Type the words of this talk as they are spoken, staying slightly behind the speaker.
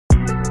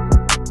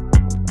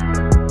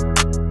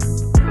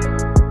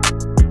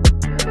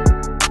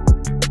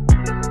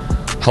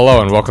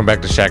Hello and welcome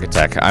back to Chak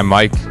Attack. I'm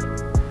Mike.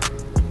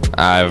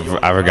 I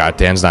forgot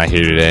Dan's not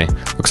here today.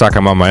 Looks like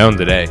I'm on my own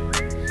today.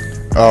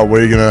 What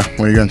are you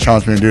gonna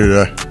challenge me to do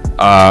today?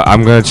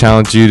 I'm gonna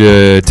challenge you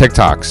to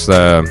TikToks,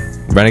 the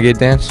Renegade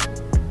dance.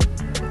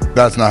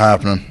 That's not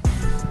happening.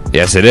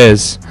 Yes, it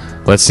is.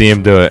 Let's see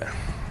him do it.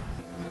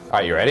 All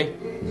right, you ready?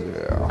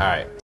 Yeah. All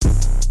right.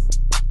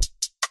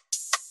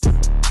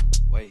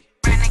 Wait.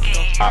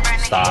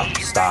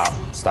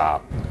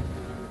 Stop.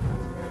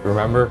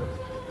 Remember?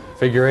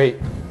 Figure 8.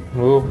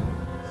 Move.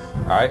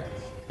 All right.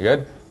 You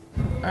good?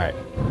 All right.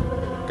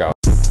 Go.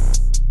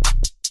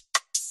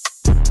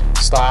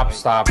 Stop.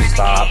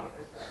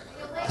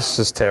 This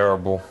is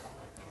terrible.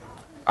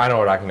 I know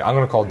what I can do. I'm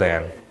gonna call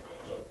Dan.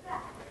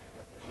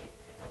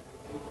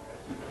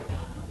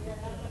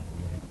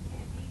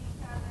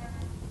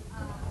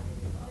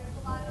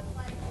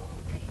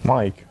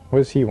 Mike, what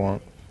does he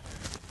want?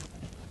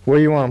 What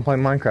do you want? I'm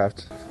playing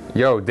Minecraft.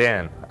 Yo,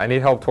 Dan. I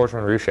need help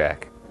torturing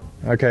Ruchak.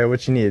 Okay,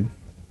 what you need?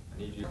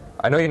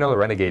 I know you know the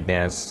Renegade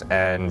dance,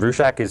 and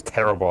Ruchak is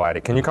terrible at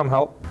it. Can you come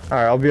help?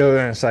 Alright, I'll be over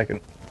there in a second.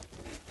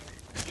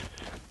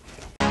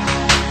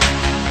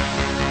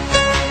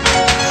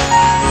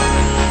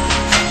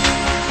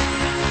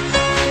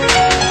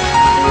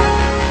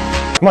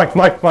 Mike,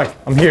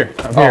 I'm here.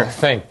 Oh,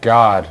 thank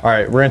God.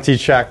 Alright, we're gonna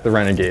teach Chak the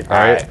Renegade,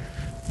 alright?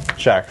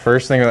 Chak,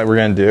 first thing that we're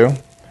gonna do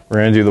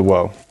the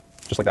whoa.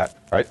 Just like that,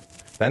 alright?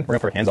 Then we're gonna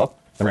put our hands up,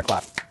 then we're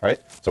gonna clap, alright?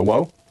 So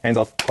whoa, hands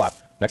up, clap.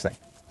 Next thing,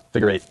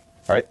 figure 8,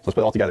 alright? So let's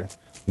put it all together.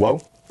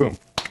 Whoa, boom.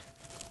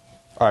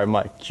 Alright,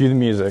 Mike, cue the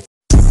music.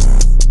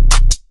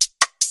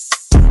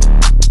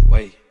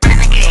 Wait.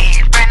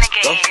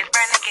 Go.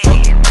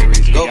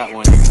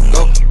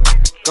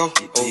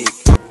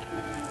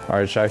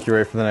 Alright, Chak, you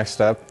ready for the next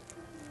step?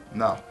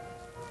 No.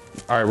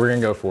 Alright, we're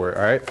gonna go for it,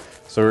 alright?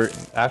 So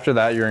after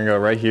that, you're gonna go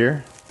right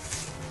here.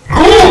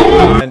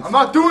 I'm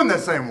not doing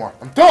this anymore.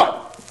 I'm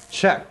done.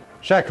 Chak,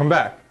 come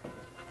back.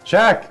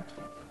 Chak!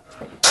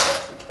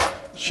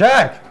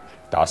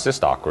 That's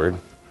just awkward.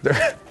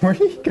 Where'd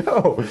he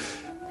go?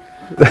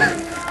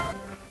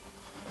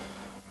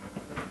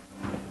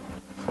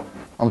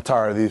 I'm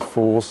tired of these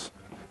fools.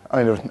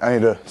 I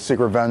need to seek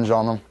revenge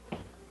on them.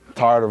 I'm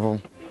tired of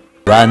them.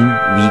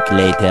 1 week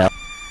later.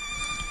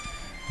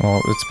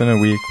 Well, it's been a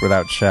week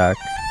without Chak.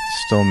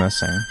 Still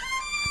missing.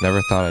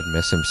 Never thought I'd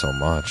miss him so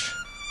much.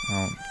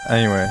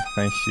 Anyway,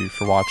 thank you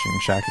for watching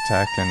Chak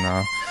Attack,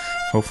 and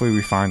hopefully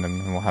we find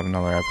him and we'll have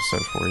another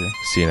episode for you.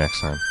 See you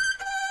next time.